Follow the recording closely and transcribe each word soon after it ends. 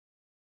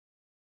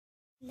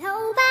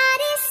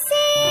Nobody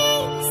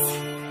sees,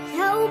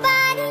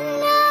 nobody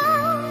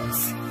knows.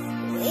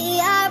 We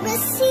are a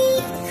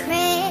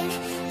secret,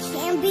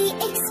 can't be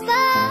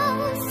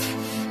exposed.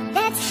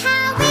 That's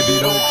how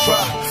Baby, don't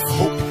cry, I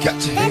hope you got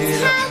your head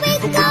up.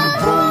 Even when the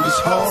road is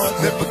hard,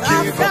 never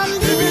give up.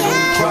 Baby,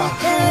 don't cry,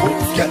 I hope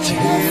you got your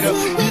head up.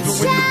 Even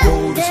when the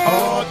road is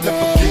hard,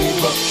 never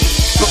give up.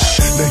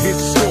 Now here's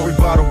a story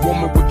about a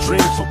woman with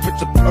dreams, so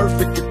picture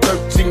perfect at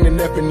 13, an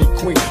ebony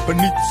queen.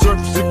 Beneath the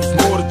surface, it was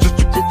more than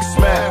just a crooked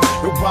smile.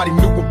 Nobody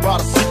knew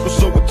about a secret,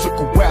 so it took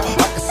a while.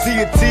 I could see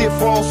a tear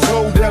fall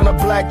slow down a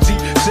black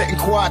Jeep, shedding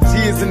quiet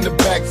tears in the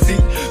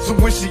backseat. So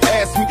when she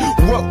asked me,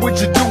 what would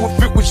you do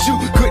if it was you?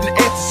 Couldn't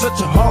answer,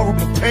 such a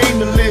horrible pain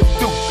to live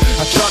through.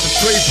 I tried to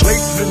trade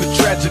places in the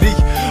tragedy.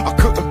 I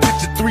couldn't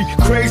picture three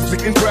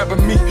crazy and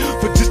grabbing me.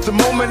 For just a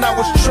moment I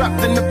was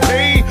trapped in the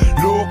pain.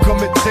 Lord,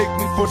 come and take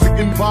me for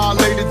getting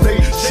violated. They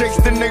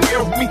chased and they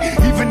held me,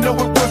 even though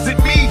it wasn't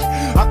me.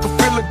 I could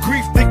feel the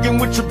grief thinking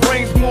with your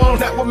brains warm,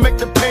 that would make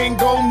the pain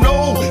go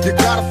no. You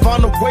gotta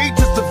find a way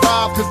to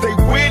survive, cause they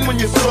win when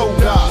your soul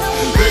dies.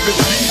 Baby,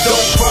 please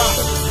don't cry.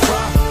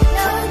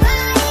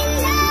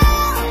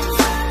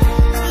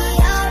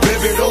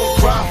 Baby, don't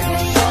cry.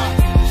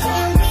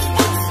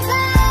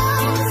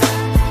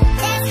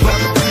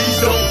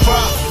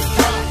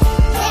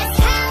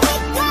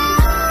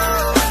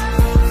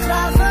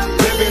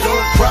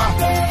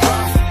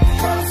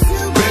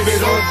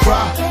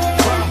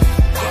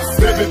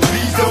 Baby,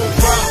 please don't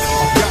cry.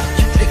 You gotta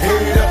keep your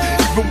head up,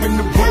 even when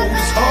the road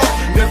is hard.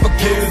 Never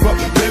give up.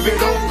 Baby,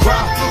 don't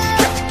cry. You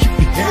gotta keep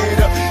your head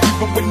up,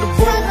 even when the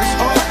road is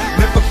hard.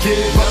 Never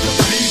give up.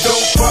 Please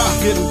don't cry.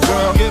 Get him,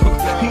 girl.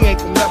 He ain't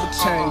gonna never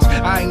change.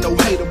 I ain't no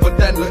hater, but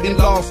that nothing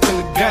lost in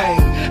the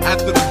game.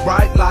 After the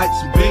bright lights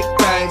and big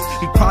things,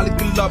 he probably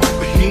could love you,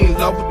 but he in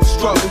love with the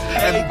struggle.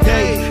 Every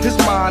day, his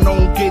mind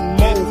on getting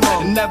more.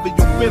 And never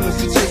your feelings,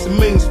 he chasing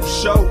millions for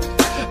show.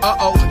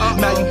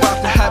 Now you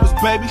about to have his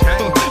baby.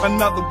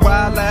 Another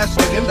wild ass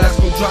nigga, that's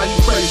gonna drive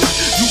you crazy.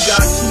 You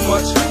got too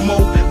much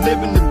more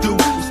living to do.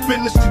 I'm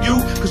spitting this to you,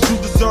 cause you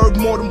deserve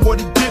more than what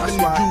he giving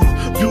to you.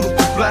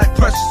 Beautiful, black,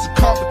 precious, and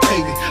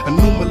complicated. A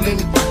new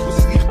millennium will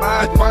see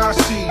fine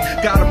she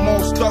got them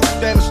all stuck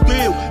standing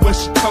still when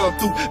she come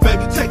through.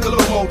 Baby, take a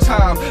little more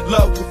time.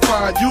 Love will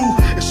find you.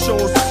 It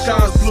shows the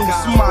sky's blue.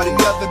 Somebody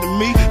other than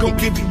me gon'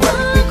 give you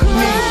everything you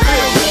need.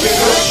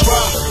 Baby, don't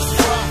cry.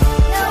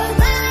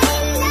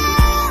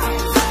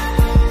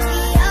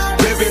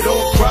 Baby,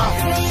 don't cry.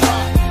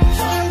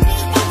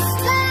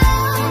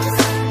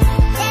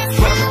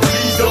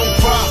 Please don't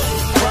cry.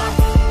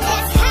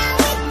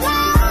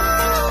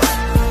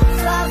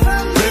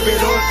 Baby,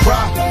 don't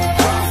cry.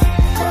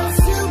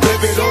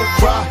 Baby, don't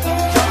cry.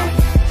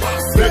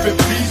 Baby,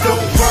 please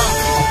don't cry.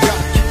 You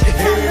gotta keep your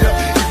head up,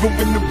 even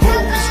when the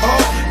road is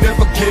hard.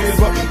 Never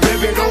give up.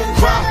 Baby, don't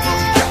cry.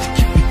 You gotta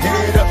keep your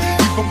head up,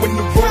 even when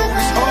the road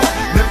is hard.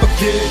 Never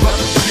give up.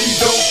 Please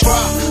don't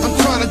cry. I'm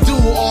trying to do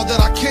all that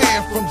I can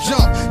from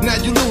jump. Now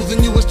you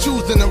losing, you was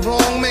choosing the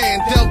wrong man,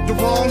 dealt the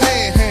wrong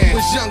hand.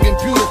 Was young and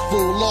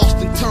beautiful, lost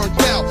and turned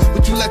out,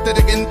 but you let that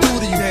again do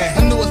to you.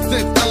 I knew her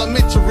since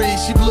elementary,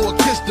 she blew a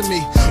kiss to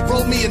me.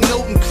 Wrote me a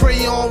note in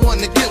crayon,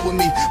 wanted to get with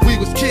me. We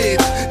was kids,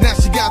 now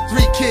she got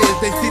 3 kids.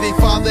 They see their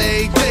father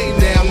every day,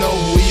 now know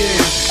who he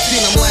is.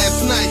 Seen him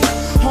last night,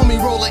 homie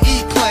roll a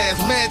E-class,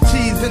 mad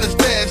cheese in his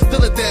stash,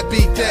 still at that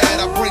beat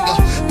dad. I bring her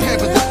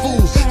Pampers and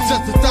food,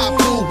 just to stop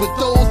food, but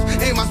those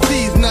ain't my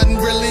C's, nothing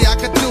really I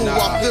could do.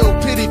 I feel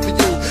pity for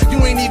you, you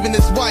ain't even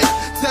his wife.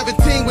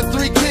 17 with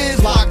 3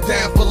 kids, locked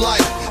down for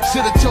life.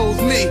 Should've chose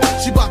me,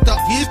 she bout to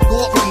eat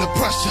from the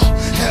pressure.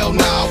 Hell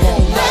nah, I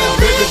won't let her.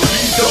 Baby,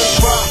 please don't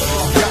cry.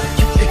 You gotta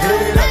keep your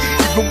head up,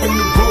 even when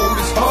the road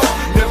is hard.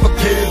 Never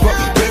give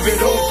up. Baby,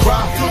 don't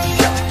cry. You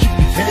gotta keep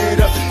your head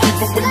up,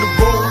 even when the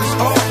road is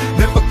hard.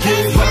 Never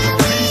give up.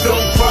 Please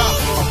don't cry.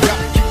 You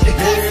gotta keep your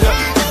head up,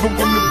 even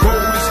when the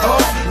road is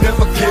hard.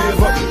 Never give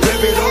up.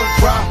 Baby, don't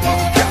cry.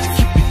 You gotta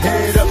keep your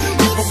head up,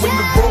 even when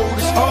the road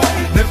is hard.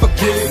 Never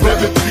give up.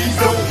 Baby, please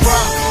don't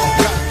cry.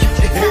 You gotta keep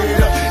your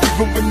head up,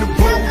 even when the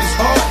road is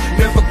hard.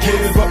 Never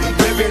give up.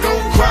 Baby,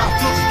 don't cry.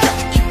 You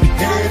gotta keep your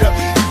head up,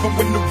 even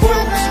when the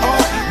road is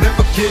hard.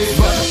 Never give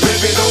up.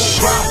 Baby, don't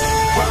cry.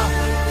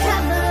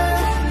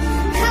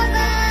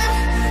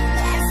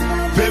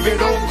 Baby,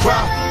 don't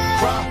cry.